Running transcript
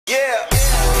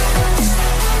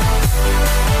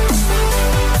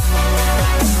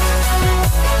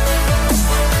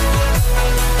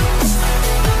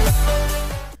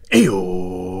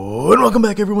And welcome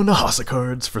back everyone to Hossa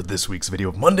Cards for this week's video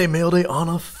of Monday Mail Day on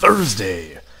a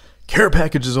Thursday. Care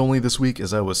packages only this week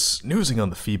as I was snoozing on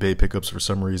the FeeBay pickups for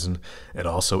some reason, and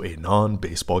also a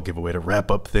non-baseball giveaway to wrap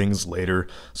up things later.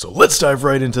 So let's dive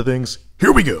right into things.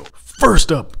 Here we go.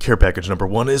 First up, care package number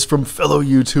 1 is from fellow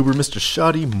YouTuber Mr.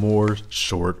 Shoddy More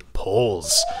Short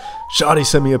Polls. Shoddy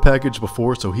sent me a package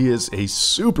before, so he is a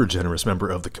super generous member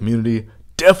of the community.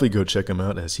 Definitely go check him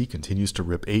out as he continues to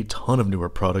rip a ton of newer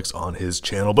products on his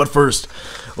channel. But first,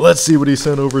 let's see what he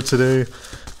sent over today.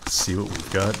 Let's see what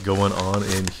we've got going on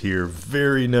in here.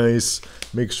 Very nice.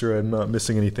 Make sure I'm not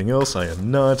missing anything else. I am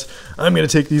not. I'm going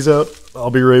to take these out. I'll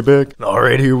be right back.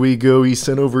 Alright, here we go. He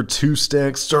sent over 2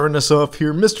 stacks. Starting us off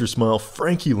here, Mr. Smile,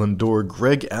 Frankie Lindor,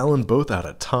 Greg Allen, both out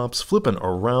of tops. Flipping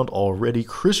around already.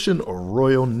 Christian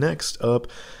Arroyo next up.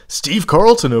 Steve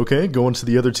Carlton, okay, going to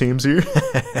the other teams here.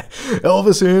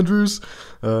 Elvis Andrews,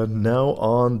 now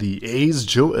on the A's.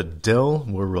 Joe Adell,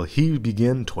 where will he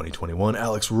begin? 2021.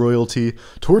 Alex Royalty.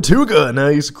 Tortuga,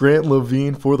 nice. Grant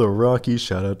Levine for the Rockies.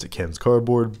 Shout out to Ken's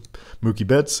Cardboard. Mookie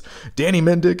Betts. Danny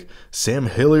Mendick. Sam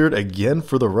Hilliard again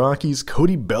for the Rockies.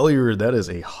 Cody Bellier, that is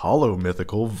a hollow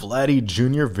mythical. Vladdy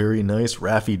Jr., very nice.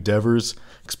 Raffy Devers,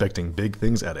 expecting big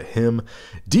things out of him.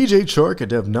 DJ Chark,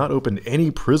 I have not opened any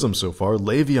Prism so far.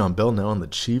 Le'Veon Bell now on the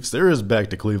Chiefs. There is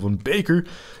back to Cleveland. Baker.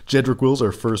 Jedrick Wills,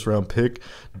 our first round pick.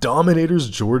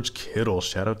 Dominators, George Kittle.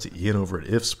 Shout out to Ian over at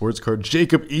If Sports Card.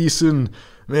 Jacob Eason.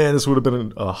 Man, this would have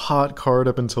been a hot card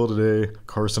up until today.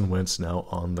 Carson Wentz now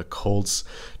on the Colts.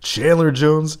 Chandler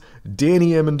Jones. Danny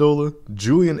Amendola.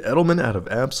 Julian Edelman out of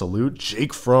Absolute.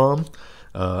 Jake Fromm.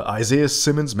 Isaiah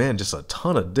Simmons, man, just a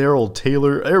ton of Darrell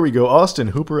Taylor. There we go. Austin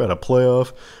Hooper at a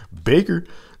playoff. Baker,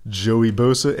 Joey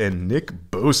Bosa, and Nick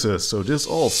Bosa. So just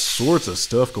all sorts of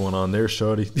stuff going on there,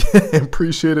 Shoddy.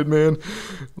 Appreciate it, man.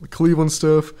 Cleveland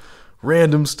stuff,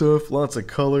 random stuff, lots of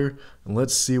color. And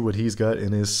let's see what he's got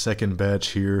in his second batch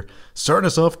here. Starting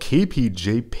us off,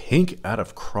 KPJ Pink out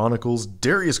of Chronicles.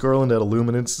 Darius Garland out of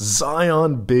Luminance.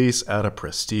 Zion Base out of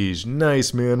Prestige.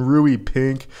 Nice, man. Rui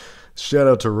Pink. Shout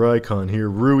out to Rycon here.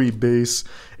 Rui Base,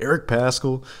 Eric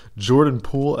Pascal, Jordan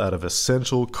Poole out of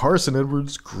Essential, Carson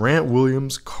Edwards, Grant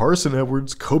Williams, Carson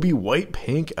Edwards, Kobe White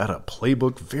Pink out of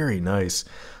Playbook, very nice.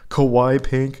 Kawhi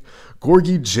Pink,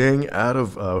 Gorgie Jang out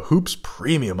of Hoops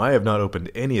Premium. I have not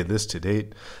opened any of this to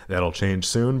date. That'll change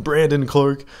soon. Brandon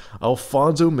Clark,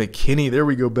 Alfonso McKinney. There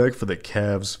we go, back for the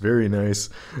Cavs. Very nice.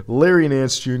 Larry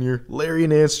Nance Jr. Larry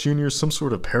Nance Jr. Some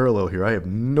sort of parallel here. I have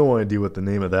no idea what the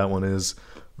name of that one is.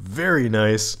 Very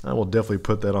nice. I will definitely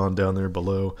put that on down there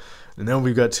below. And then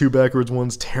we've got 2 backwards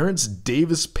ones. Terrence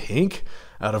Davis Pink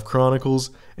out of Chronicles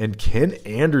and Ken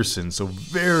Anderson. So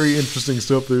very interesting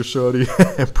stuff there, Shoddy.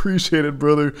 Appreciate it,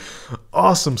 brother.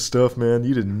 Awesome stuff, man.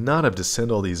 You did not have to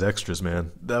send all these extras,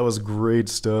 man. That was great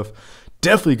stuff.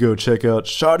 Definitely go check out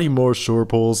Shoddy More Short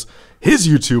Polls. His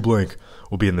YouTube link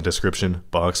will be in the description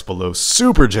box below.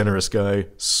 Super generous guy.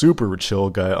 Super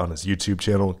chill guy on his YouTube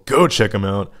channel. Go check him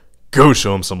out. Go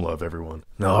show him some love, everyone.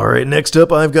 Alright, next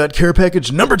up I've got care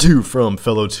package number 2 from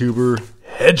fellow tuber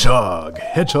Hedgehog.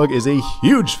 Hedgehog is a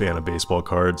huge fan of baseball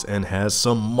cards and has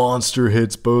some monster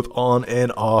hits both on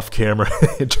and off camera.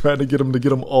 Trying to get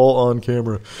him all on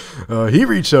camera. He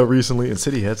reached out recently and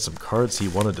said he had some cards he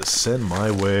wanted to send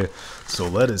my way. So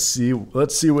let's see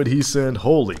what he sent.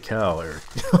 Holy cow,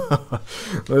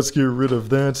 Eric. Let's get rid of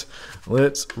that.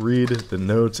 Let's read the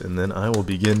notes and then I will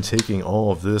begin taking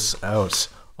all of this out.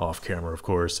 Off camera, of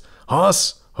course.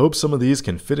 Haas, hope some of these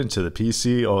can fit into the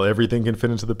PC. Oh, everything can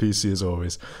fit into the PC as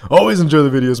always. Always enjoy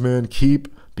the videos, man. Keep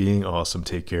being awesome.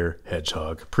 Take care,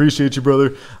 Hedgehog. Appreciate you,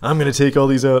 brother. I'm going to take all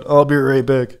these out. I'll be right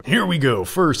back. Here we go.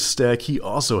 First stack. He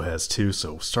also has 2.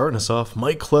 So starting us off,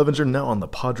 Mike Clevenger now on the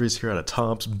Padres here out of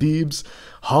Tops. Biebs.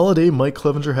 Holiday, Mike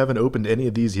Clevenger. Haven't opened any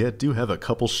of these yet. Do have a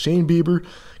couple. Shane Bieber.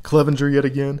 Clevenger yet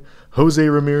again. Jose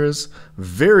Ramirez.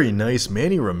 Very nice.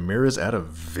 Manny Ramirez out of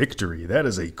Victory. That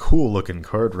is a cool looking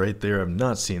card right there. I've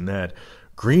not seen that.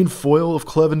 Green foil of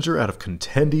Clevenger out of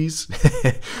Contendies.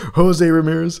 Jose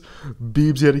Ramirez.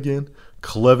 Biebs yet again.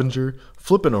 Clevenger.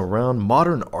 Flipping around.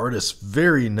 Modern Artist.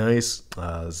 Very nice.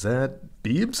 Is that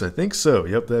Biebs? I think so.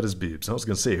 Yep, that is Biebs. I was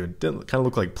going to say, it didn't kind of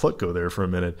look like Plutko there for a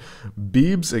minute.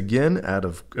 Biebs again out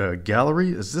of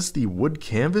Gallery. Is this the wood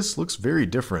canvas? Looks very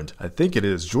different. I think it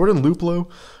is. Jordan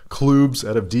Luplo. Klubs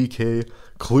out of DK.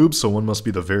 Klubs, so one must be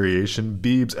the variation.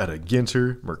 Biebs out of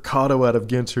Ginter. Mercado out of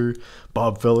Ginter.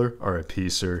 Bob Feller,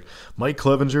 RIP, sir. Mike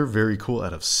Clevenger, very cool,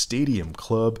 out of Stadium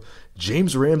Club.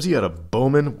 James Ramsey out of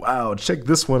Bowman. Wow, check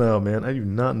this one out, man. I do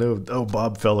not know. Oh,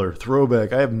 Bob Feller,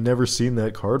 throwback. I have never seen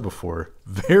that card before.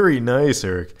 Very nice,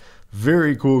 Eric.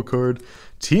 Very cool card.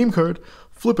 Team card.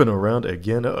 Flipping around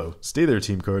again. Uh-oh. Stay there,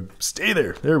 team card. Stay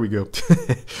there. There we go.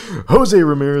 Jose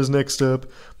Ramirez next up.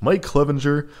 Mike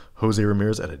Clevenger. Jose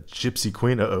Ramirez at a Gypsy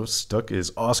Queen. Uh-oh. Stuck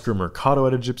is Oscar Mercado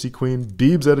at a Gypsy Queen.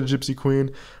 Biebs at a Gypsy Queen.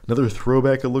 Another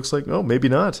throwback it looks like. Oh, maybe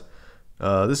not.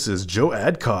 This is Joe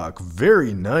Adcock.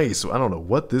 Very nice. I don't know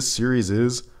what this series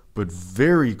is, but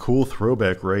very cool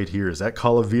throwback right here. Is that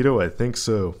Colavito? I think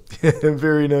so.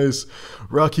 Very nice.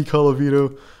 Rocky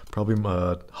Colavito. Probably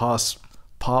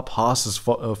Pop Haas's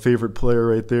favorite player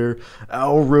right there.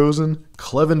 Al Rosen,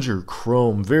 Clevenger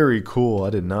Chrome. Very cool.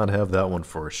 I did not have that one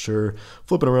for sure.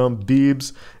 Flipping around,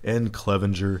 Biebs and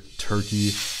Clevenger Turkey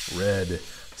Red.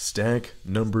 Stack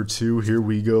number 2. Here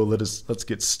we go. Let's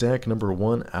get stack number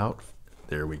 1 out.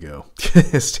 There we go.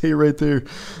 Stay right there.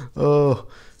 Oh,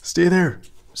 stay there.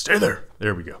 Stay there.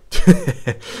 There we go.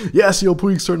 Yasiel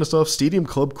Puig starting us off. Stadium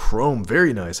Club Chrome.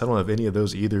 Very nice. I don't have any of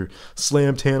those either.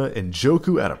 Slam Tana and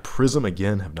Joku out of Prism.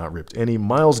 Again, have not ripped any.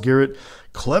 Miles Garrett.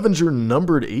 Clevenger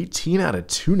numbered 18 out of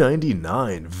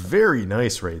 299. Very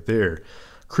nice right there.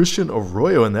 Christian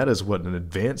Arroyo, and that is what, an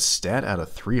advanced stat out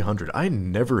of 300. I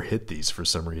never hit these for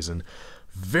some reason.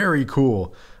 Very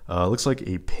cool. Looks like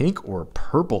a pink or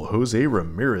purple Jose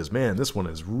Ramirez. Man, this one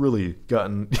has really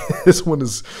gotten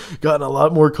a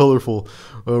lot more colorful.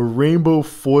 A rainbow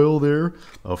foil there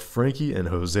of Frankie and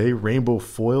Jose. Rainbow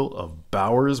foil of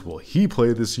Bowers. Will he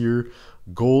play this year?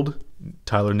 Gold.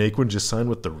 Tyler Naquin just signed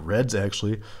with the Reds,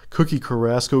 actually. Cookie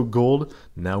Carrasco gold.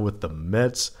 Now with the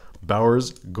Mets.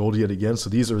 Bowers, gold yet again. So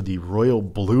these are the royal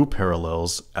blue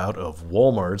parallels out of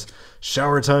Walmart.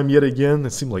 Shower time yet again. It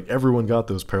seemed like everyone got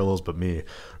those parallels but me.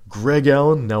 Greg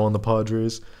Allen, now on the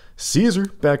Padres. Caesar,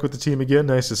 back with the team again.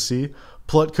 Nice to see.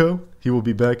 Plutko, he will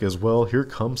be back as well. Here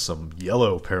comes some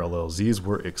yellow parallels. These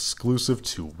were exclusive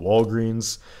to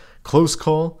Walgreens. Close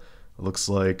call. Looks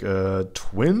like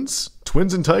Twins?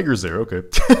 Twins and Tigers there, okay.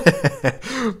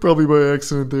 Probably by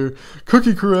accident there.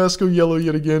 Cookie Carrasco, yellow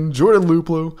yet again. Jordan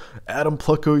Luplo, Adam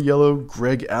Plutko, yellow.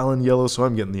 Greg Allen, yellow, so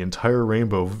I'm getting the entire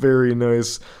rainbow. Very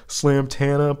nice. Slam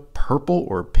Tana, purple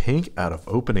or pink out of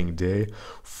opening day.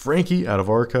 Frankie out of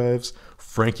Archives.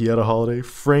 Frankie out of Holiday.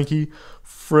 Frankie.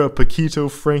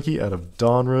 Paquito Frankie out of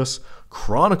Donruss.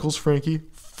 Chronicles Frankie.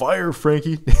 Fire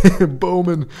Frankie.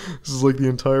 Bowman. This is like the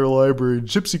entire library.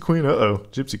 Gypsy Queen. Uh-oh.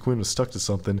 Gypsy Queen was stuck to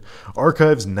something.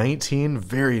 Archives 19.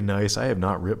 Very nice. I have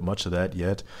not ripped much of that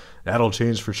yet. That'll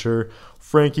change for sure.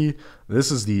 Frankie.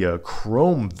 This is the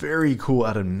Chrome. Very cool.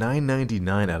 Out of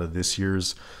 999 out of this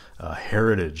year's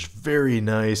Heritage. Very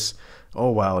nice. Oh,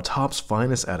 wow. Topps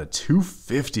Finest out of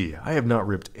 250. I have not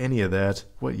ripped any of that.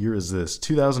 What year is this?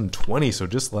 2020. So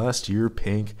just last year.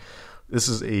 Pink. This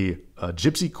is a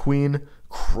Gypsy Queen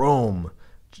Chrome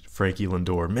Frankie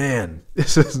Lindor. Man,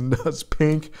 this is nuts.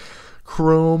 Pink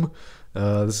Chrome.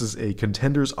 This is a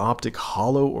Contenders Optic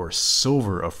Hollow or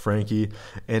Silver of Frankie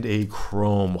and a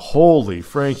Chrome. Holy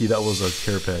Frankie, that was a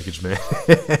care package, man.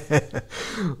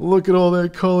 Look at all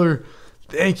that color.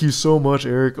 Thank you so much,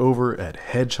 Eric, over at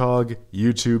Hedgehog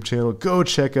YouTube channel. Go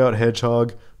check out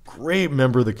Hedgehog. Great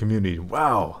member of the community.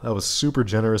 Wow, that was super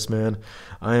generous, man.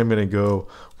 I am going to go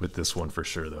with this one for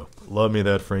sure, though. Love me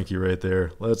that Frankie right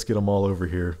there. Let's get them all over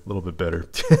here a little bit better.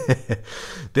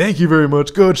 Thank you very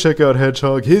much. Go check out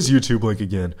Hedgehog. His YouTube link,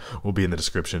 again, will be in the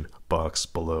description box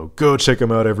below. Go check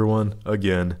him out, everyone.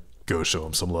 Again, go show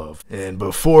him some love. And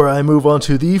before I move on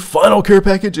to the final care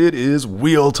package, it is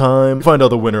wheel time. Find out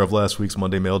the winner of last week's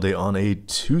Monday Mail Day on a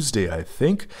Tuesday, I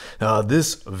think.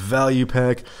 This value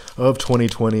pack of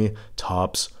 2020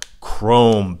 Topps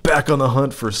Chrome. Back on the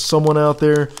hunt for someone out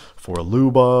there for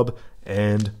Lou Bob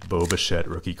and Bo Bichette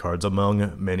rookie cards,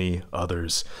 among many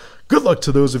others. Good luck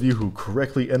to those of you who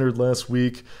correctly entered last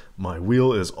week. My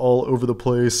wheel is all over the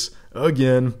place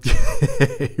again.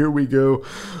 Here we go.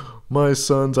 My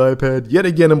son's iPad, yet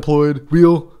again employed.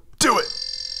 Wheel, do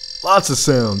it! Lots of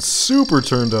sounds, super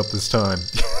turned up this time.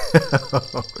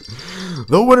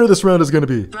 The winner this round is going to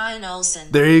be Brian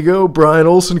Olsen. There you go, Brian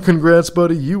Olsen. Congrats,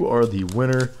 buddy. You are the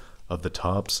winner of the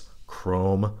Topps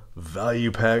Chrome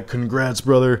Value Pack. Congrats,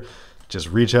 brother. Just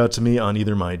reach out to me on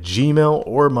either my Gmail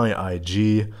or my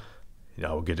IG.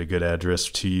 I will get a good address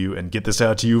to you and get this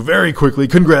out to you very quickly.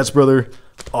 Congrats, brother.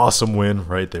 Awesome win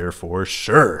right there for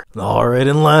sure. All right,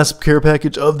 and last care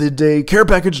package of the day. Care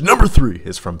package number 3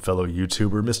 is from fellow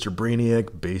YouTuber Mr.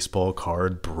 Brainiac Baseball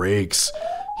Card Breaks.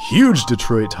 Huge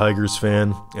Detroit Tigers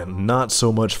fan, and not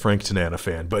so much Frank Tanana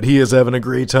fan, but he is having a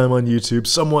great time on YouTube.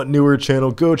 Somewhat newer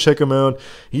channel, go check him out.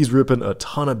 He's ripping a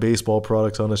ton of baseball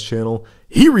products on his channel.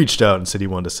 He reached out and said he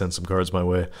wanted to send some cards my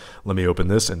way. Let me open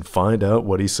this and find out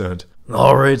what he sent.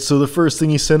 Alright, so the first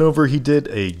thing he sent over, he did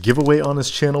a giveaway on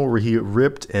his channel where he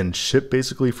ripped and shipped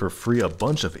basically for free a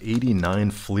bunch of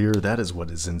 89 Fleer. That is what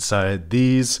is inside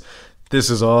these. This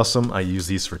is awesome. I use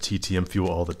these for TTM fuel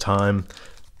all the time.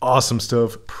 Awesome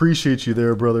stuff. Appreciate you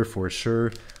there, brother, for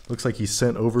sure. Looks like he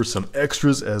sent over some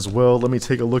extras as well. Let me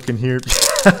take a look in here.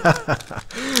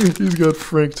 He's got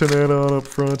Frank Tanana on up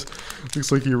front.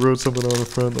 Looks like he wrote something on the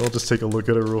front. I'll just take a look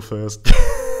at it real fast.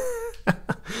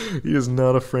 He is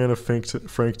not a fan of Frank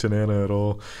Tanana at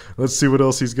all. Let's see what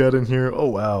else he's got in here. Oh,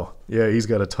 wow. Yeah, he's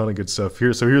got a ton of good stuff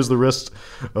here. So here's the rest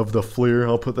of the Fleer.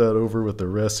 I'll put that over with the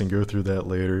rest and go through that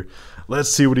later. Let's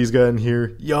see what he's got in here.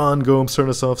 Jan Gomes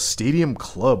starting us off. Stadium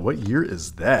Club. What year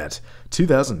is that?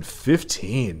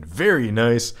 2015. Very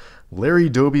nice. Larry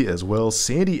Doby as well.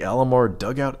 Sandy Alomar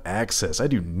Dugout Access. I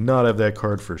do not have that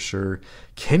card for sure.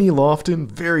 Kenny Lofton.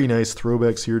 Very nice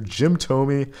throwbacks here. Jim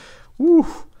Thome. Woo.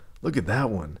 Look at that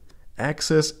one.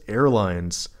 Access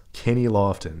Airlines, Kenny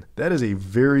Lofton. That is a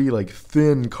very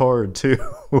thin card too.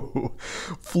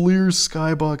 Fleer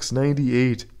Skybox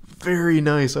 98. Very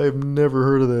nice. I have never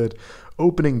heard of that.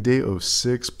 Opening Day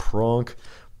 06, Pronk.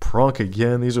 Pronk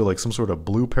again. These are some sort of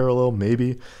blue parallel,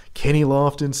 maybe. Kenny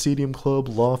Lofton, Stadium Club.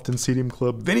 Lofton, Stadium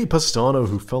Club. Vinny Pastano,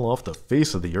 who fell off the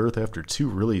face of the earth after 2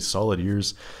 really solid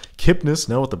years. Kipnis,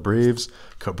 now with the Braves.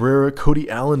 Cabrera. Cody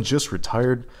Allen, just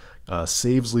retired.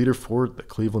 Saves leader for the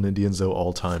Cleveland Indians, though,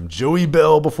 all-time. Joey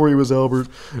Bell before he was Albert.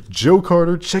 Joe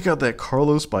Carter. Check out that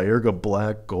Carlos Baerga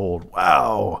Black Gold.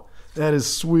 Wow. That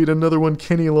is sweet. Another one.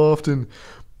 Kenny Lofton.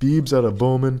 Biebs out of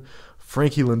Bowman.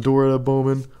 Frankie Lindor out of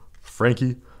Bowman.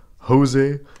 Frankie.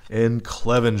 Jose. And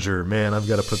Clevenger. Man, I've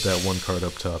got to put that one card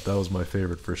up top. That was my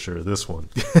favorite for sure. This one.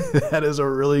 That is a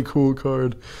really cool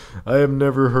card. I have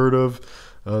never heard of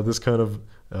this kind of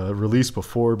released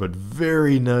before, but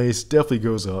very nice. Definitely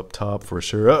goes up top for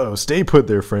sure. Uh-oh, stay put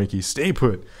there, Frankie. Stay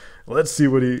put. Let's see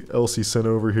what else he sent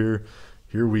over here.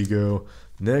 Here we go.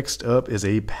 Next up is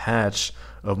a patch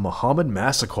of Muhammad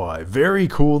Massaquoi. Very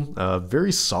cool.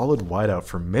 Very solid wideout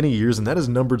for many years, and that is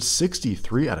numbered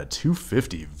 63 out of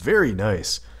 250. Very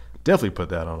nice. Definitely put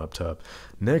that on up top.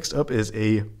 Next up is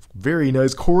a very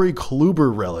nice Corey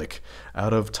Kluber relic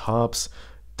out of Topps.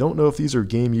 Don't know if these are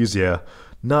game used. Yeah.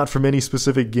 Not from any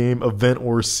specific game, event,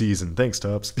 or season. Thanks,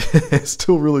 Topps.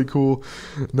 Still really cool.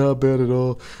 Not bad at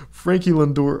all. Frankie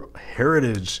Lindor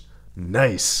Heritage.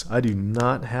 Nice. I do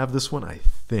not have this one, I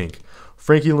think.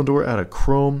 Frankie Lindor out of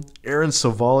Chrome. Aaron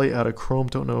Savali out of Chrome.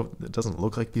 Don't know. It doesn't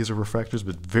look like these are refractors,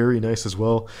 but very nice as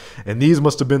well. And these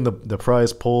must have been the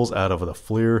prize pulls out of the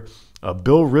Fleer.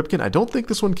 Bill Ripken. I don't think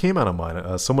this one came out of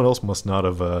mine. Someone else must not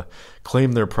have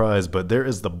claimed their prize, but there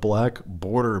is the black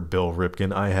border Bill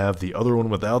Ripken. I have the other one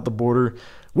without the border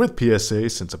with PSA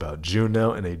since about June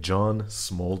now, and a John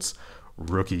Smoltz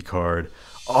rookie card.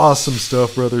 Awesome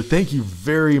stuff, brother. Thank you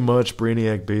very much,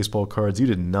 Brainiac Baseball Cards. You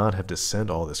did not have to send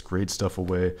all this great stuff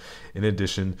away, in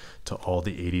addition to all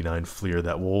the 89 Fleer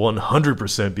that will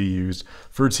 100% be used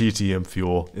for TTM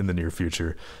fuel in the near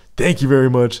future. Thank you very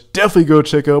much. Definitely go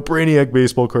check out Brainiac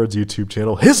Baseball Cards YouTube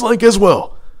channel. His link as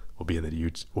well will be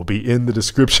in the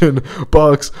description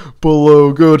box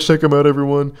below. Go check him out,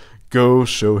 everyone. Go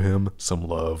show him some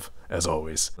love, as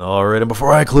always. Alright, and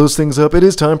before I close things up, it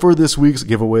is time for this week's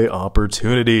giveaway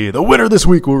opportunity. The winner this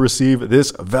week will receive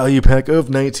this value pack of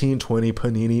 1920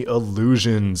 Panini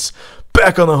Illusions.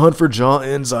 Back on the hunt for Ja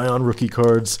and Zion rookie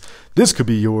cards. This could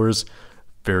be yours.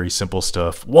 Very simple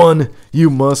stuff. 1,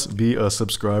 you must be a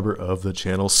subscriber of the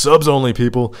channel. Subs only,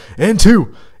 people. And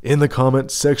 2, in the comment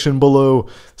section below,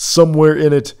 somewhere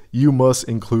in it, you must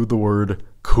include the word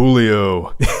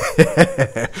Coolio.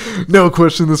 No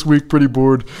question this week. Pretty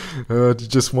bored.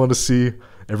 Just want to see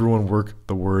everyone work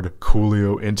the word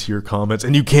Coolio into your comments.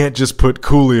 And you can't just put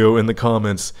Coolio in the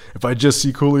comments. If I just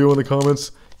see Coolio in the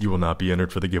comments, you will not be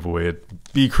entered for the giveaway.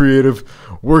 Be creative.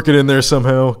 Work it in there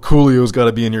somehow. Coolio's got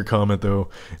to be in your comment, though,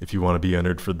 if you want to be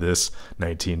entered for this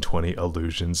 1920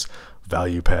 Illusions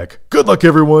value pack. Good luck,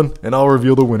 everyone, and I'll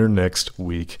reveal the winner next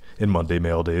week in Monday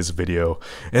Mail Day's video.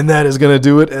 And that is going to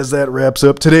do it, as that wraps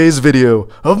up today's video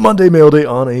of Monday Mail Day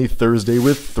on a Thursday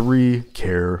with 3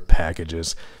 care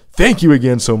packages. Thank you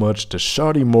again so much to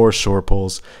Shoddy Moore Short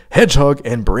Pulls, Hedgehog,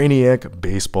 and Brainiac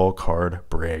Baseball Card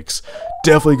Breaks.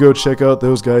 Definitely go check out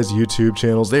those guys' YouTube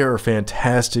channels. They are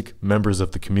fantastic members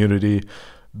of the community.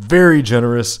 Very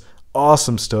generous,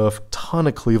 awesome stuff. Ton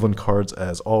of Cleveland cards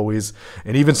as always,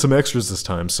 and even some extras this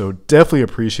time. So definitely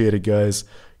appreciate it, guys.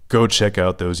 go check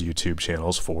out those YouTube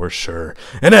channels for sure.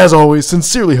 And as always,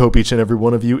 sincerely hope each and every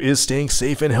one of you is staying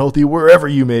safe and healthy wherever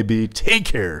you may be. Take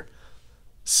care.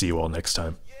 See you all next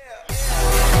time. Yeah.